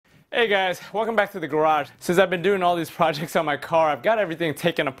Hey guys, welcome back to the garage. Since I've been doing all these projects on my car, I've got everything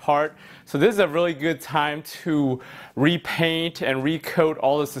taken apart. So this is a really good time to repaint and recoat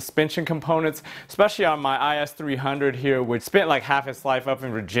all the suspension components, especially on my IS300 here, which spent like half its life up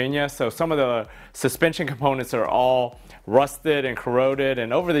in Virginia. So some of the suspension components are all rusted and corroded.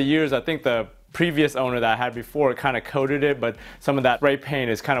 And over the years, I think the previous owner that I had before kind of coated it, but some of that spray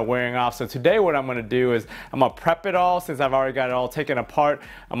paint is kind of wearing off. So today what I'm going to do is I'm going to prep it all. Since I've already got it all taken apart,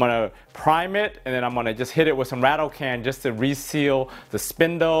 I'm going to prime it, and then I'm going to just hit it with some Rattle can just to reseal the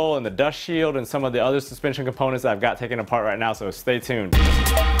spindle and the dust shield and some of the other suspension components that I've got taken apart right now. So stay tuned.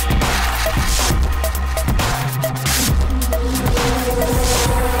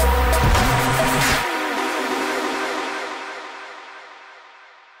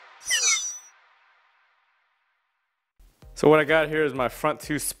 So what I got here is my front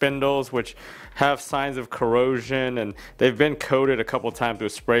two spindles, which have signs of corrosion, and they've been coated a couple times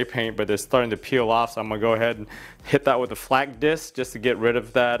with spray paint, but they're starting to peel off. So I'm gonna go ahead and hit that with a flak disc just to get rid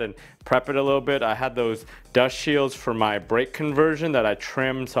of that and prep it a little bit. I had those dust shields for my brake conversion that I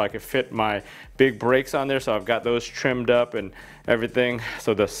trimmed so I could fit my big brakes on there. So I've got those trimmed up and everything,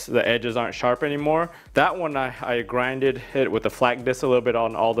 so the edges aren't sharp anymore. That one I grinded it with the flak disc a little bit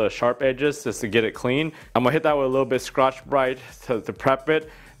on all the sharp edges just to get it clean. I'm gonna hit that with a little bit of Scotch-Brite to prep it.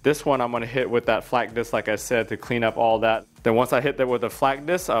 This one I'm gonna hit with that flak disc, like I said, to clean up all that. Then once I hit that with a flak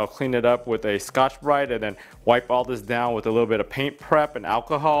disc, I'll clean it up with a Scotch-Brite and then wipe all this down with a little bit of paint prep and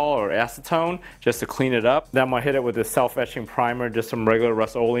alcohol or acetone just to clean it up. Then I'm gonna hit it with a self-etching primer, just some regular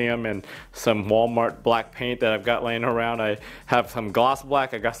Rust-Oleum and some Walmart black paint that I've got laying around. I have some gloss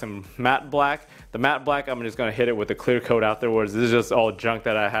black, I got some matte black. The matte black, I'm just gonna hit it with a clear coat afterwards. This is just all junk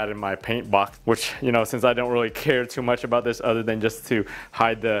that I had in my paint box, which, you know, since I don't really care too much about this other than just to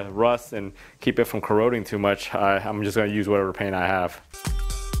hide the rust and keep it from corroding too much, I'm just gonna use whatever paint I have.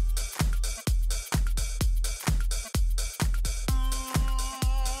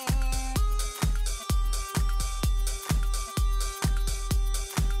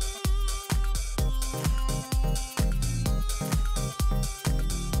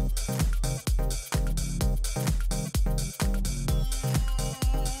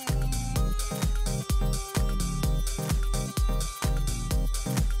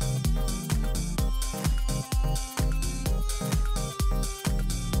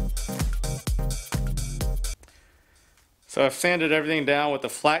 So I've sanded everything down with the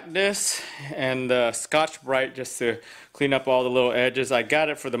flak disc and the Scotch-Brite just to clean up all the little edges. I got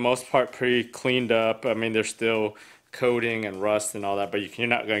it for the most part pretty cleaned up. I mean, there's still coating and rust and all that, but you're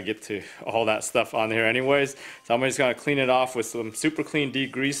not going to get to all that stuff on here anyways. So I'm just going to clean it off with some super clean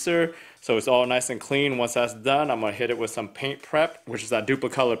degreaser so it's all nice and clean. Once that's done, I'm going to hit it with some paint prep, which is that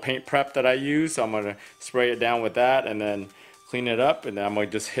Duplicolor paint prep that I use. So I'm going to spray it down with that and then clean it up, and then I'm going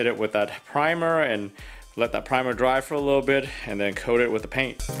to just hit it with that primer and let that primer dry for a little bit and then coat it with the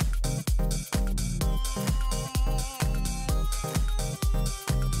paint.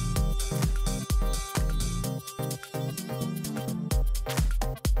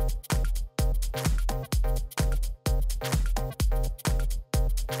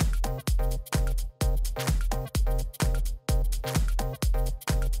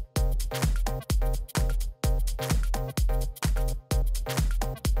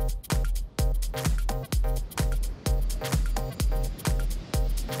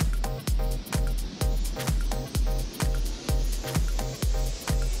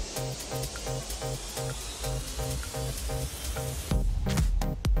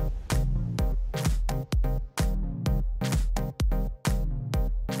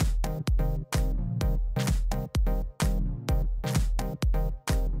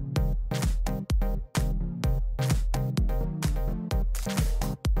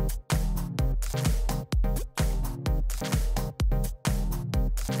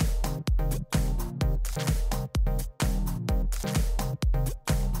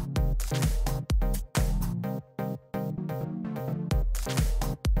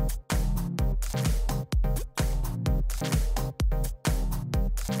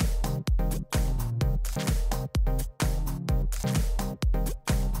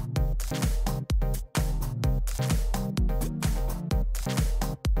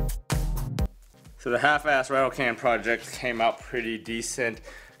 So the half-ass rattle can project came out pretty decent.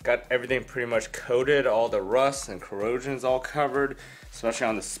 Got everything pretty much coated, all the rust and corrosions all covered, especially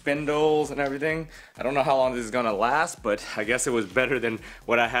on the spindles and everything. I don't know how long this is gonna last, but I guess it was better than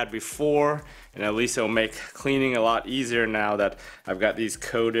what I had before, and at least it'll make cleaning a lot easier now that I've got these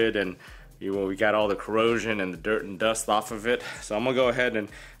coated and we got all the corrosion and the dirt and dust off of it. So I'm gonna go ahead and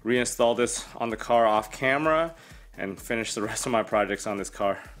reinstall this on the car off camera and finish the rest of my projects on this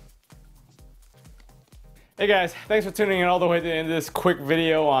car. Hey guys, thanks for tuning in all the way to the end of this quick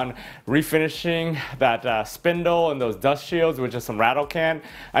video on refinishing that spindle and those dust shields with just some Rattle can.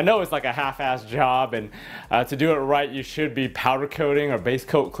 I know it's like a half-assed job, and to do it right you should be powder coating or base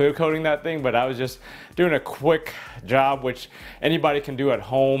coat clear coating that thing, but I was just doing a quick job which anybody can do at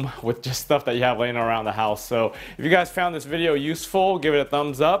home with just stuff that you have laying around the house. So if you guys found this video useful, give it a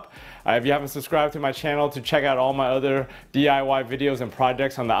thumbs up. If you haven't subscribed to my channel to check out all my other DIY videos and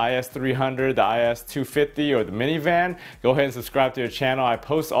projects on the IS300, the IS250, or the minivan, go ahead and subscribe to the channel. I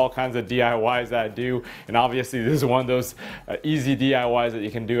post all kinds of DIYs that I do, and obviously this is one of those easy DIYs that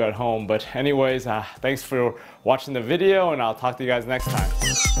you can do at home. But anyways, thanks for watching the video, and I'll talk to you guys next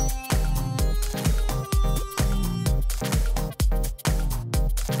time.